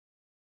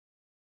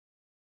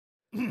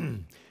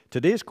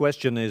Today's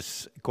question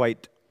is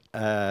quite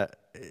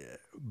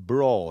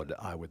broad,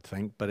 I would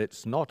think, but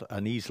it's not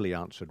an easily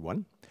answered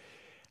one.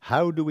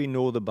 How do we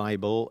know the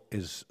Bible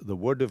is the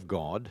Word of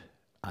God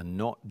and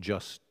not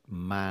just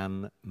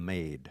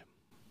man-made?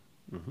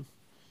 Mm-hmm.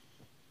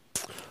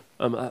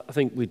 I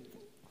think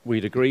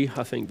we'd agree.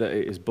 I think that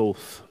it is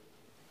both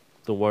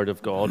the Word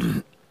of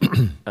God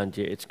and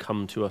yet it's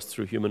come to us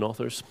through human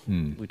authors.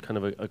 We'd kind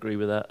of agree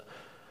with that.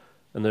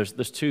 And there's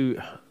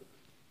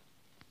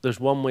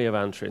one way of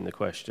answering the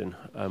question,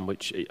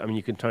 which, I mean,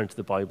 you can turn to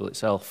the Bible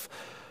itself.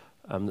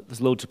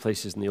 There's loads of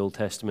places in the Old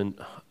Testament.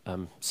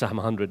 Psalm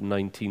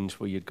 119 is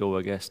where you'd go,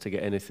 I guess, to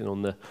get anything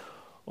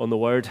on the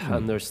Word.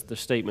 And there's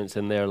statements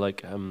in there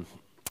like,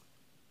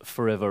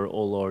 "Forever,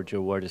 O Lord,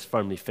 your word is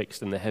firmly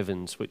fixed in the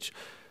heavens," which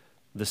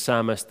the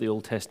psalmist, the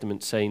Old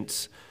Testament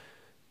saints,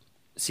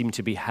 seem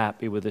to be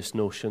happy with this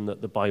notion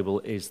that the Bible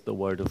is the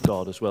Word of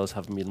God, as well as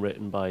having been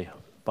written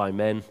by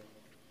men.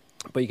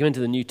 But you come into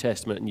the New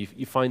Testament and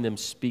you find them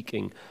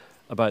speaking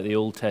about the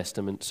Old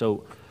Testament.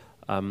 So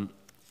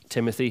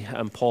Timothy,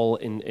 and Paul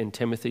in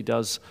Timothy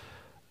does.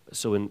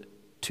 So in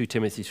 2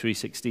 Timothy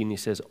 3:16 he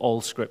says,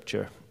 "All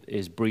Scripture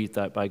is breathed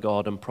out by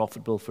God and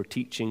profitable for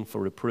teaching,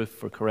 for reproof,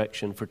 for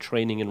correction, for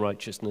training in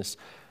righteousness,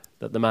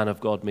 that the man of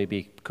God may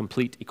be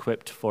complete,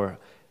 equipped for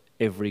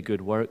every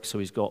good work." So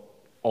he's got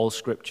all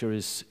Scripture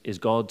is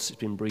God's. It's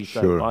been breathed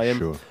out by him.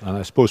 Sure. And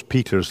I suppose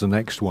Peter's the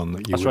next one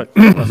that you That's right.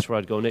 That's where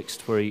I'd go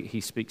next, where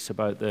he speaks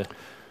about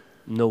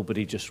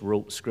nobody just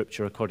wrote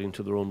Scripture according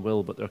to their own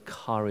will, but they're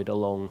carried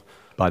along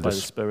by the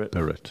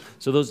Spirit.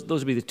 So those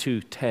would be the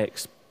two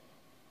texts.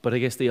 But I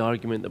guess the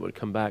argument that would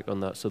come back on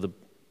that, so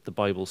the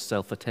Bible's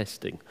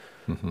self-attesting,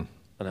 and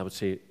I would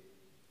say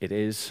it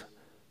is.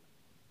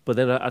 But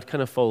then I'd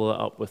kind of follow that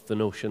up with the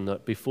notion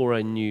that before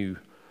I knew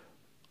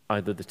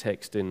either the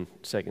text in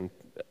 2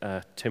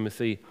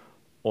 Timothy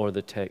or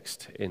the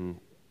text in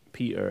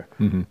Peter,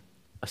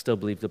 I still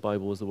believe the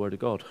Bible was the Word of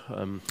God.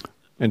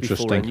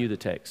 Interesting. Before I knew the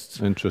texts.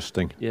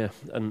 Interesting. Yeah,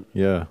 and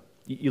yeah.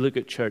 You look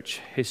at church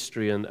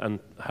history and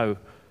how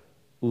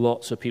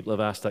lots of people have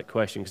asked that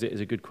question, because it is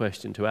a good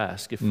question to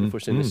ask. If we're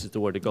saying this is the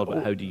Word of God,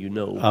 but how do you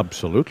know?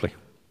 Absolutely.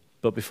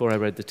 But before I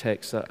read the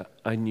text,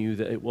 I knew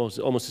that it was,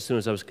 almost as soon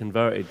as I was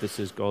converted, this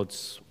is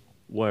God's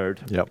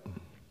Word. Yep.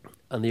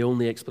 And the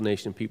only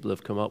explanation people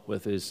have come up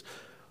with is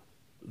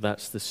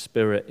that's the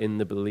Spirit in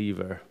the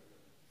believer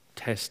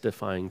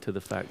testifying to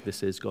the fact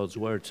this is God's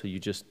Word. So you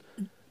just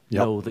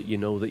know that you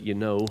know that you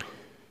know.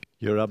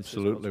 You're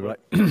absolutely right.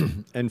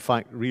 In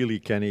fact, really,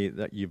 Kenny,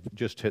 that you've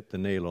just hit the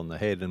nail on the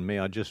head, and may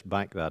I just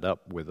back that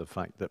up with the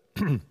fact that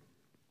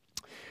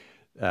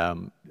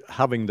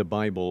having the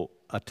Bible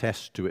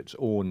attest to its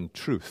own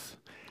truth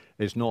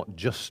is not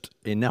just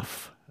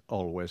enough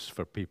always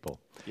for people.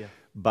 Yeah.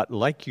 But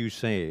like you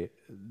say,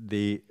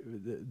 the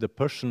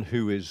person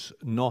who is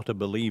not a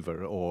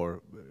believer,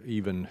 or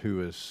even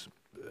who is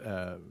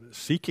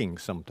seeking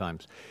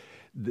sometimes,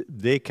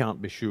 they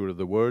can't be sure of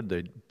the Word.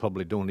 They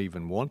probably don't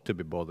even want to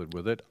be bothered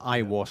with it.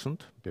 I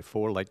wasn't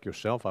before, like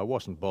yourself. I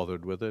wasn't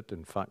bothered with it.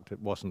 In fact,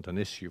 it wasn't an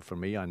issue for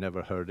me. I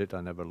never heard it.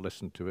 I never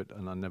listened to it,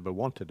 and I never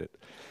wanted it.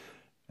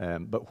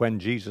 But when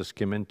Jesus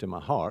came into my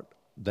heart,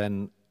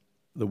 then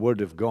the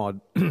Word of God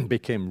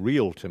became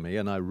real to me,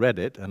 and I read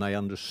it, and I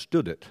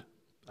understood it.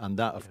 And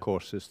that, of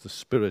course, is the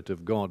Spirit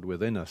of God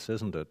within us,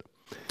 isn't it?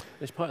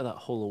 It's part of that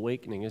whole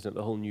awakening, isn't it?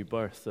 The whole new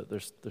birth, that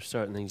there's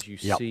certain things you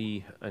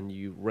see and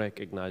you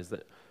recognize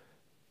that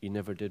you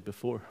never did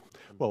before.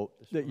 Well,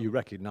 that you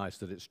recognize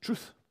that it's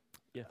truth.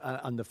 Yeah.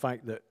 And the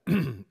fact that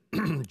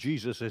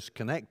Jesus is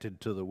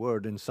connected to the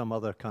Word in some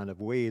other kind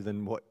of way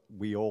than what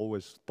we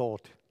always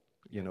thought,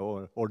 you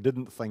know, or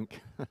didn't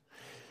think,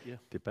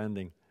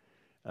 depending.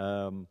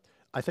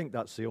 I think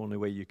that's the only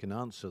way you can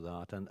answer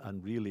that,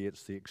 and really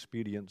it's the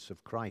experience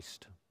of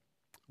Christ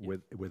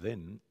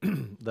within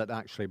that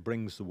actually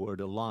brings the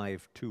Word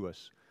alive to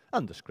us,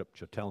 and the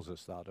Scripture tells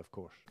us that, of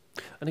course.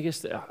 And I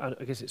guess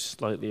it's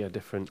slightly a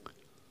different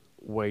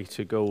way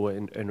to go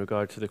in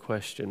regard to the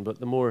question, but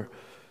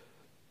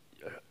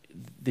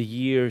the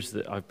years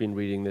that I've been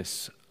reading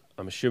this,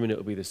 I'm assuming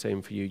it'll be the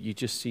same for you. You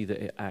just see that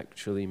it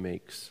actually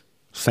makes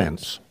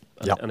sense.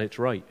 And it's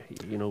right,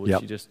 you know, which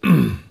you just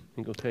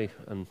think, okay,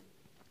 and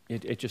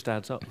it just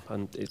adds up,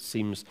 and it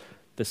seems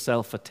the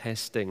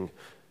self-attesting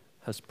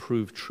has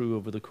proved true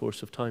over the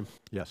course of time.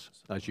 Yes,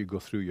 as you go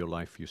through your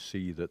life, you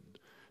see that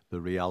the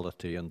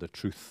reality and the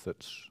truth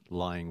that's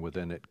lying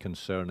within it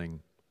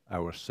concerning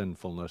our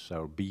sinfulness,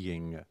 our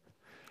being,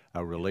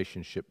 our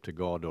relationship to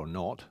God or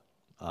not,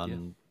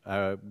 and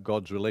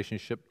God's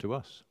relationship to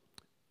us,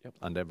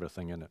 and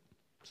everything in it.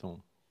 So,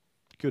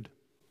 good.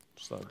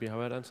 So that would be how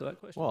I'd answer that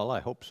question. Well,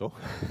 I hope so.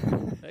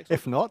 Excellent.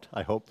 If not,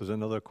 I hope there's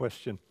another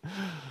question.